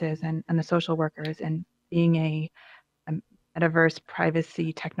the nurses and the social workers, and being a metaverse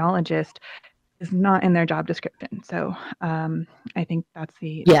privacy technologist is not in their job description. So I think that's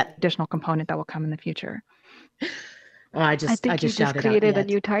the additional component that will come in the future. I think you just just shouted out created a yet.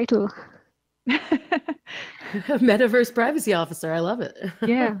 new title. Metaverse privacy officer. I love it.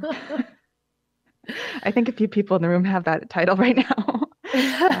 Yeah. I think a few people in the room have that title right now.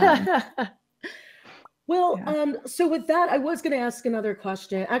 Well, Yeah. so with that, I was going to ask another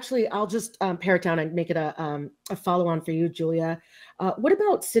question. Actually, I'll just pare it down and make it a follow-on for you, Julia. What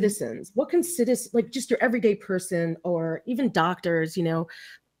about citizens? What can citizens, like just your everyday person or even doctors, you know,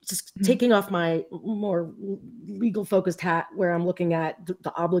 just taking off my more legal focused hat where I'm looking at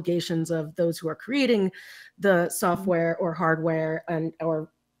the obligations of those who are creating the software or hardware and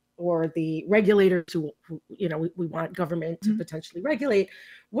or the regulators who you know, we want government to potentially regulate.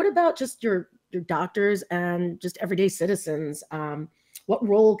 What about just your doctors and just everyday citizens? What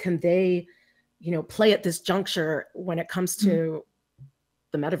role can they, you know, play at this juncture when it comes to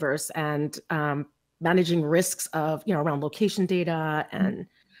the metaverse and managing risks of, you know, around location data and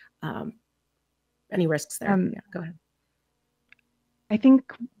any risks there? Yeah, go ahead. I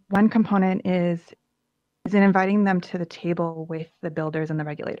think one component is in inviting them to the table with the builders and the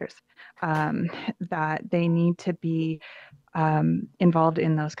regulators, that they need to be involved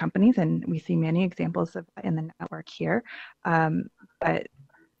in those companies. And we see many examples of that in the network here, but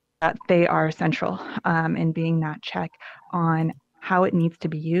that they are central in being that check on how it needs to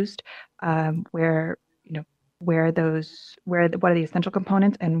be used, where, you know, what are the essential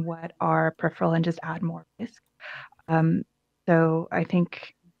components and what are peripheral and just add more risk. So I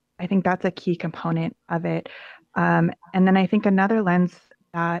think that's a key component of it. And then I think another lens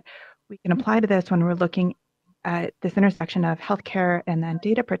that we can apply to this when we're looking at this intersection of healthcare and then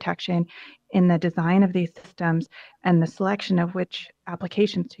data protection in the design of these systems and the selection of which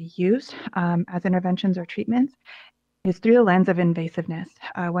applications to use as interventions or treatments is through the lens of invasiveness.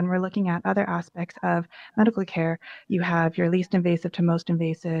 When we're looking at other aspects of medical care, you have your least invasive to most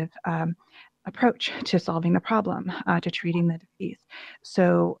invasive approach to solving the problem, to treating the disease.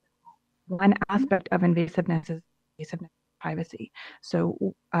 So one aspect of invasiveness is invasiveness of privacy.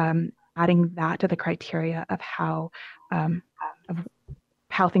 So adding that to the criteria of how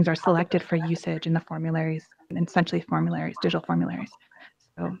things are selected for usage in the formularies, and essentially formularies, digital formularies.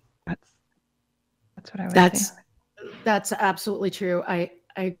 So that's what I would say. That's absolutely true. I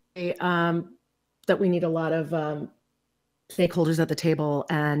agree that we need a lot of stakeholders at the table,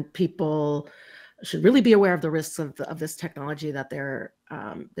 and people should really be aware of the risks of this technology that they're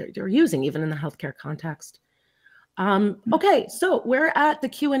using, even in the healthcare context. Okay, so we're at the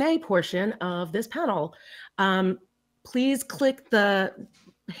Q&A portion of this panel. Please click the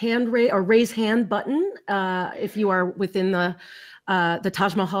raise hand button if you are within the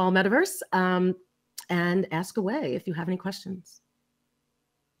Taj Mahal metaverse, and ask away if you have any questions.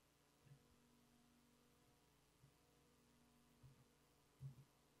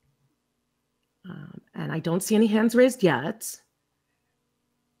 And I don't see any hands raised yet,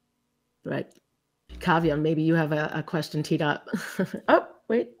 but Kavya, maybe you have a question teed up. Oh,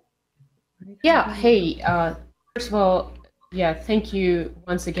 wait. Yeah, hey, first of all, yeah, thank you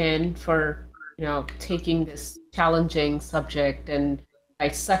once again for, you know, taking this challenging subject and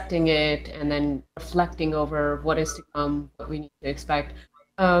dissecting it and then reflecting over what is to come, what we need to expect.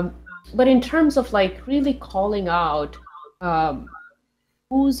 But in terms of like really calling out,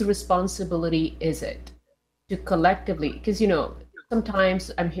 whose responsibility is it to collectively, because, you know, sometimes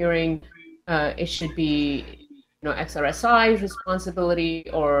I'm hearing it should be, you know, XRSI's responsibility,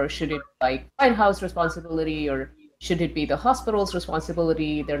 or should it be like White House responsibility, or should it be the hospital's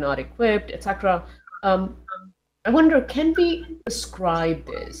responsibility? They're not equipped, etc. I wonder, can we prescribe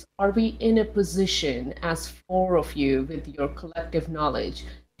this? Are we in a position, as four of you with your collective knowledge,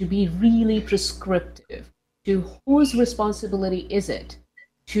 to be really prescriptive to whose responsibility is it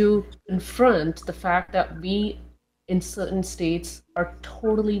to confront the fact that we in certain states are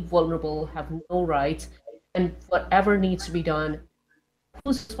totally vulnerable, have no rights, and whatever needs to be done,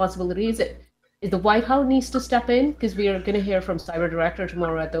 whose responsibility is it? Is the White House needs to step in? Because we are going to hear from Cyber Director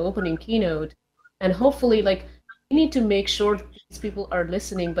tomorrow at the opening keynote, and hopefully, like, we need to make sure these people are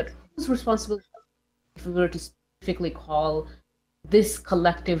listening, but whose responsibility, if we were to specifically call this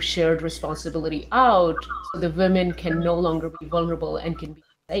collective shared responsibility out, so the women can no longer be vulnerable and can be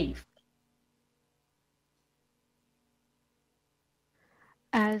safe?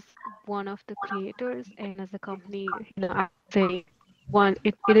 As one of the creators and as a company, you know, I say one,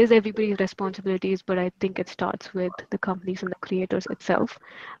 it is everybody's responsibilities, but I think it starts with the companies and the creators itself.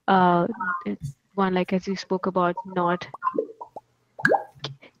 It's one, like as you spoke about, not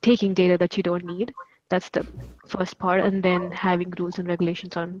taking data that you don't need. That's the first part, and then having rules and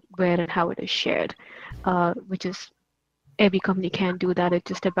regulations on where and how it is shared, which is every company can do that. It's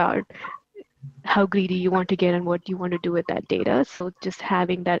just about how greedy you want to get and what you want to do with that data. So just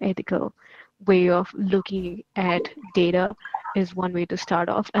having that ethical way of looking at data is one way to start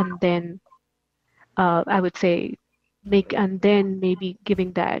off, and then I would say and then maybe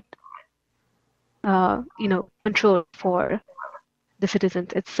giving that control for the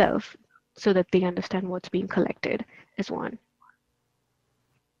citizens itself so that they understand what's being collected is one.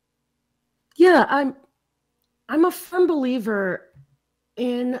 Yeah, I'm a firm believer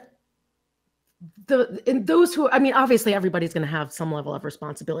in those who, I mean, obviously everybody's going to have some level of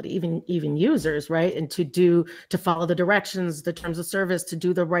responsibility, even users, right? And to follow the directions, the terms of service, to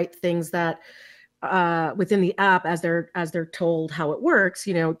do the right things that within the app as they're told how it works,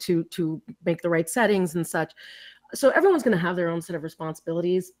 to make the right settings and such. So everyone's going to have their own set of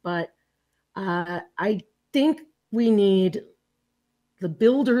responsibilities, but I think we need the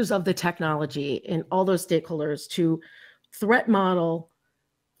builders of the technology and all those stakeholders to threat model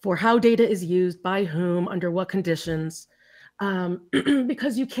for how data is used, by whom, under what conditions,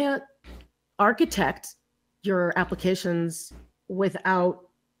 because you can't architect your applications without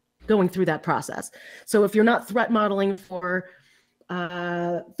going through that process. So if you're not threat modeling for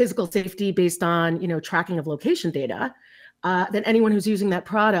physical safety based on tracking of location data, then anyone who's using that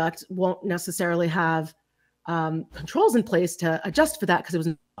product won't necessarily have controls in place to adjust for that, because it was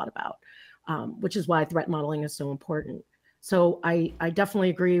not thought about, which is why threat modeling is so important. So I definitely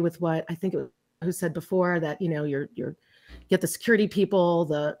agree with what I think who said before, that you're get the security people,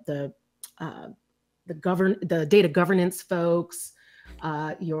 the data governance folks,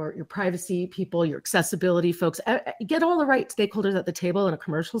 your privacy people, your accessibility folks, get all the right stakeholders at the table in a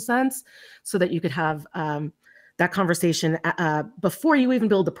commercial sense, so that you could have that conversation before you even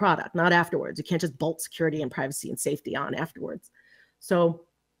build the product, not afterwards. You can't just bolt security and privacy and safety on afterwards. So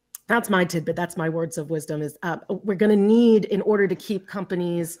that's my tidbit. That's my words of wisdom, is we're going to need, in order to keep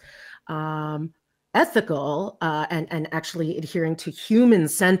companies ethical and actually adhering to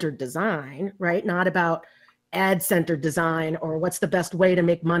human-centered design, right? Not about ad-centered design or what's the best way to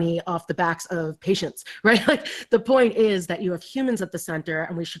make money off the backs of patients, right? Like, the point is that you have humans at the center,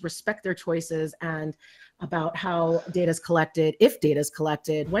 and we should respect their choices, and about how data is collected, if data is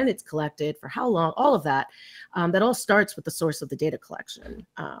collected, when it's collected, for how long, all of that. That all starts with the source of the data collection.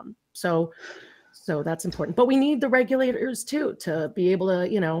 So that's important. But we need the regulators too, to be able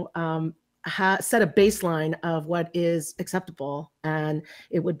to, set a baseline of what is acceptable. And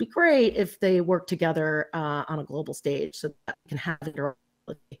it would be great if they work together on a global stage, so that we can have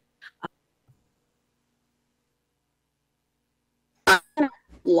interoperability.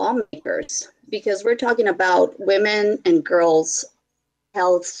 Lawmakers, because we're talking about women and girls'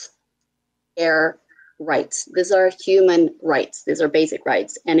 health care rights. These are human rights. These are basic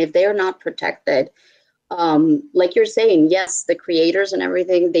rights. And if they are not protected, like you're saying, yes, the creators and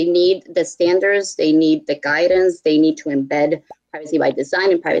everything, they need the standards, they need the guidance, they need to embed privacy by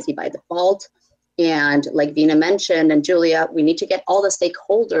design and privacy by default. And like Veena mentioned, and Julia, we need to get all the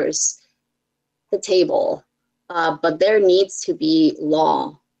stakeholders at the table. But there needs to be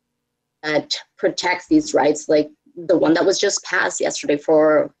law that protects these rights, like the one that was just passed yesterday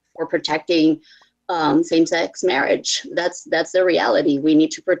for protecting same-sex marriage. That's the reality. We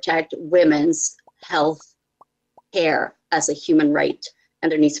need to protect women's health care as a human right,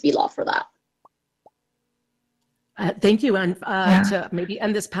 and there needs to be law for that. Thank you. And to maybe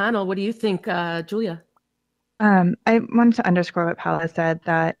end this panel, what do you think, Julia? I wanted to underscore what Paula said,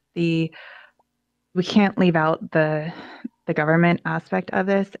 that we can't leave out the government aspect of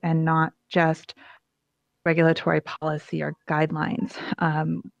this, and not just regulatory policy or guidelines,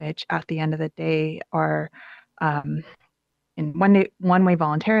 which at the end of the day are in one way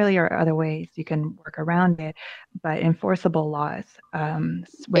voluntarily, or other ways you can work around it, but enforceable laws.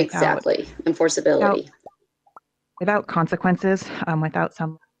 Exactly, enforceability. Without consequences, without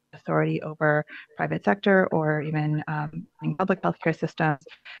some authority over private sector or even public healthcare systems,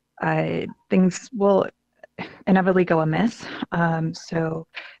 things will inevitably go amiss. So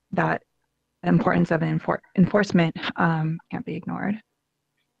that importance of enforcement can't be ignored.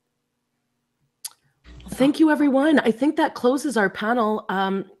 Thank you, everyone. I think that closes our panel.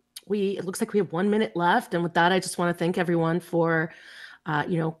 It looks like we have 1 minute left. And with that, I just want to thank everyone for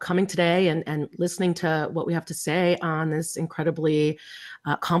coming today and listening to what we have to say on this incredibly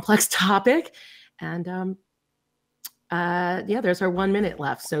complex topic. And there's our 1 minute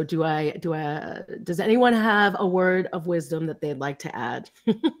left. So does anyone have a word of wisdom that they'd like to add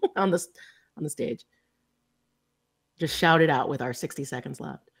on the stage? Just shout it out with our 60 seconds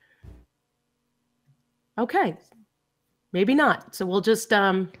left. Okay, maybe not. So we'll just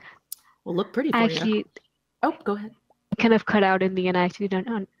we'll look pretty for you. Actually, Oh, go ahead. kind of cut out in the end. I actually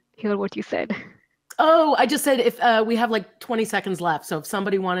don't hear what you said. Oh, I just said if we have like 20 seconds left. So if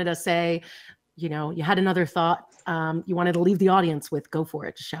somebody wanted to say, you know, you had another thought you wanted to leave the audience with, go for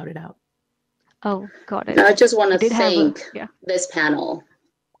it. Just shout it out. Oh, got it. I just want I to did have a, thank yeah. this panel,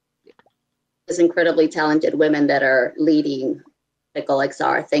 these incredibly talented women that are leading Medical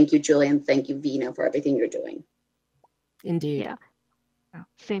XR. Thank you, Julian. Thank you, Veena, for everything you're doing. Indeed. Yeah.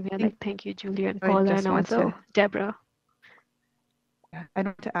 Same here. Like, thank you, Julian, I Paula, just and want also to- Deborah. Yeah, I'd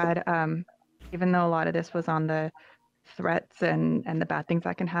like to add, even though a lot of this was on the threats and the bad things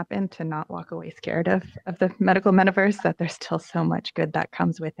that can happen, to not walk away scared of the medical metaverse, that there's still so much good that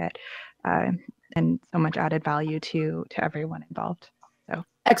comes with it, and so much added value to everyone involved. So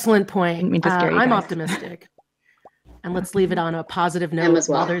Excellent point. didn't mean to scare you I'm guys. optimistic. And let's leave it on a positive note. as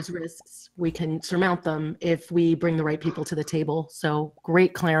well. While there's risks, we can surmount them if we bring the right people to the table. So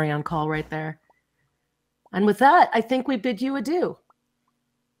great clarion call right there. And with that, I think we bid you adieu.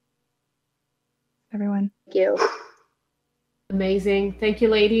 Everyone. Thank you. Amazing. Thank you,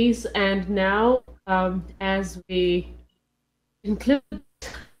 ladies. And now, as we conclude,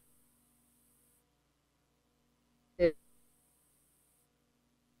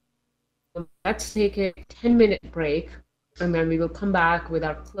 let's take a 10-minute break, and then we will come back with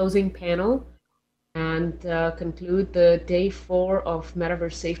our closing panel and conclude the day 4 of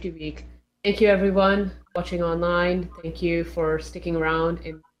Metaverse Safety Week. Thank you, everyone watching online. Thank you for sticking around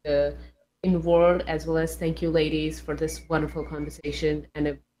in the world, as well as thank you, ladies, for this wonderful conversation and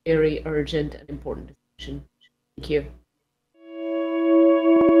a very urgent and important discussion. Thank you.